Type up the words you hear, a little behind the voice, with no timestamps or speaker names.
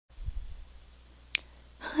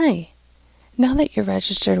Hi! Now that you're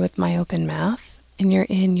registered with MyOpenMath and you're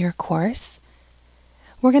in your course,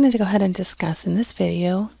 we're going to go ahead and discuss in this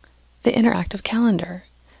video the interactive calendar.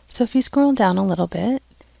 So if you scroll down a little bit,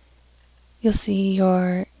 you'll see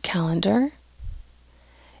your calendar.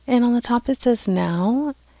 And on the top it says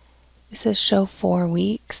Now. It says Show 4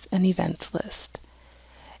 Weeks and Events List.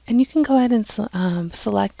 And you can go ahead and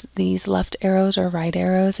select these left arrows or right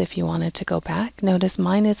arrows if you wanted to go back. Notice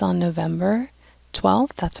mine is on November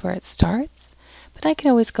 12th. That's where it starts. But I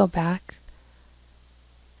can always go back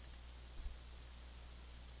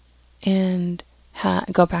and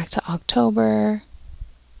go back to October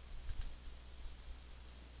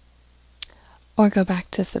or go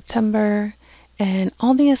back to September. And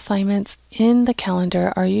all the assignments in the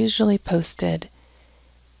calendar are usually posted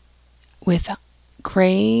with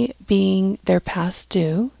gray being their past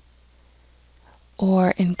due,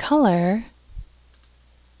 or in color,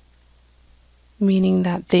 meaning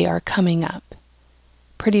that they are coming up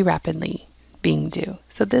pretty rapidly being due.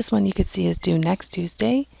 So this one you could see is due next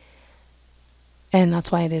Tuesday, and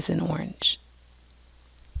that's why it is in orange.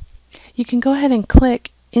 You can go ahead and click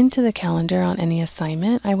into the calendar on any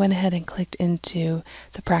assignment. I went ahead and clicked into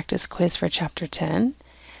the practice quiz for Chapter 10,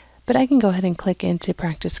 but I can go ahead and click into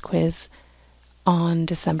practice quiz on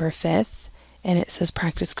December 5th, and it says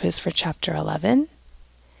practice quiz for Chapter 11.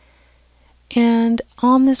 And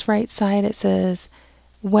on this right side it says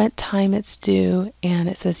what time it's due, and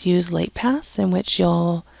it says use late pass, in which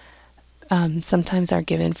you'll sometimes are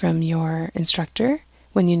given from your instructor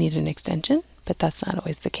when you need an extension, but that's not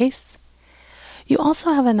always the case. You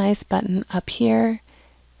also have a nice button up here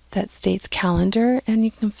that states calendar, and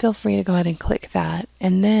you can feel free to go ahead and click that.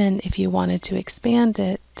 And then if you wanted to expand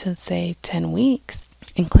it to say 10 weeks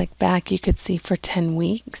and click back, you could see for 10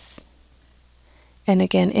 weeks. And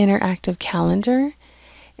again, interactive calendar.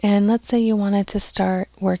 And let's say you wanted to start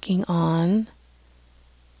working on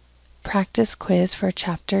practice quiz for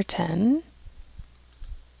Chapter 10.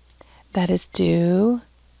 That is due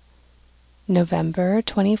November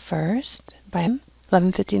 21st by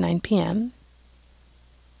 11:59 p.m.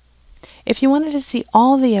 If you wanted to see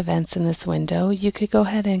all the events in this window, you could go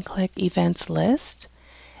ahead and click Events List,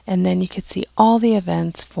 and then you could see all the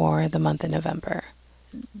events for the month of November.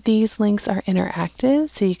 These links are interactive,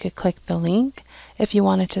 so you could click the link. If you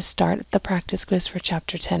wanted to start the practice quiz for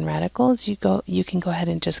Chapter 10 Radicals, you can go ahead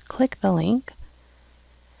and just click the link,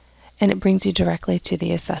 and it brings you directly to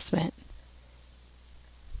the assessment.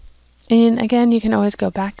 And again, you can always go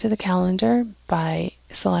back to the calendar by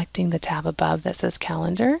selecting the tab above that says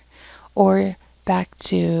Calendar, or back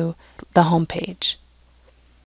to the home page.